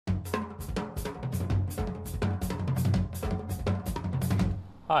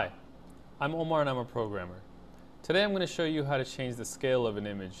Hi, I'm Omar and I'm a programmer. Today I'm going to show you how to change the scale of an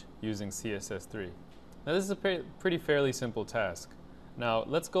image using CSS3. Now this is a pretty fairly simple task. Now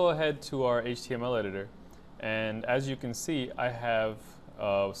let's go ahead to our HTML editor, and as you can see I have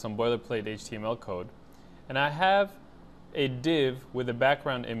some boilerplate HTML code, and I have a div with a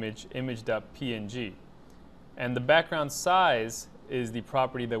background image, image.png, and the background size is the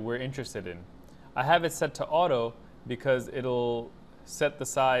property that we're interested in. I have it set to auto because it'll set the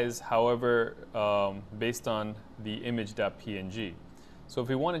size however based on the image.png. So if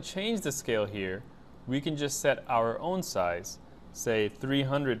we want to change the scale here, we can just set our own size, say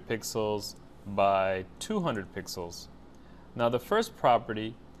 300 pixels by 200 pixels. Now the first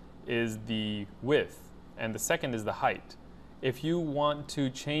property is the width and the second is the height. If you want to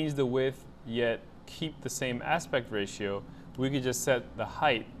change the width yet keep the same aspect ratio, we could just set the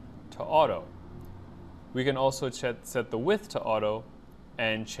height to auto. We can also set the width to auto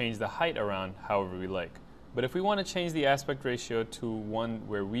and change the height around however we like. But if we want to change the aspect ratio to one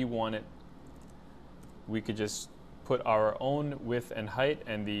where we want it, we could just put our own width and height,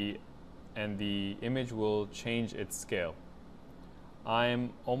 and the image will change its scale.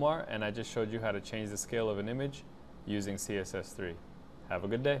 I'm Omar and I just showed you how to change the scale of an image using CSS3. Have a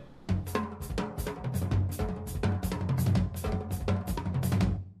good day.